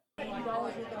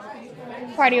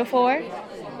Party of four.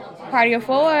 Party of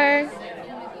four.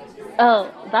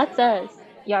 Oh, that's us.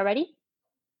 Y'all ready?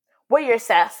 We're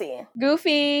sassy,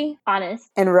 Goofy, honest,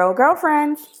 and real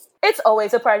girlfriends. It's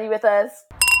always a party with us.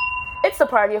 It's the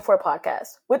Party of Four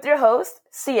podcast with your host,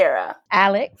 Sierra,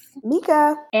 Alex,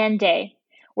 Mika, and Day.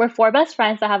 We're four best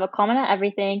friends that have a comment on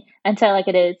everything and tell it like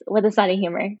it is with a sunny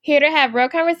humor. Here to have real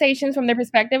conversations from the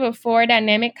perspective of four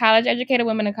dynamic college-educated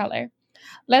women of color.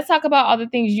 Let's talk about all the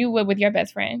things you would with your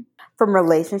best friend. From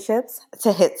relationships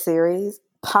to hit series,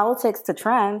 politics to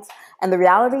trends, and the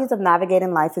realities of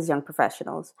navigating life as young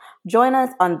professionals. Join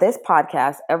us on this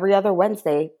podcast every other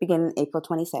Wednesday, beginning April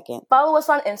 22nd. Follow us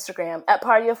on Instagram at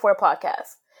Party of Four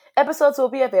Podcast. Episodes will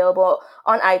be available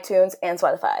on iTunes and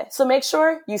Spotify, so make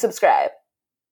sure you subscribe.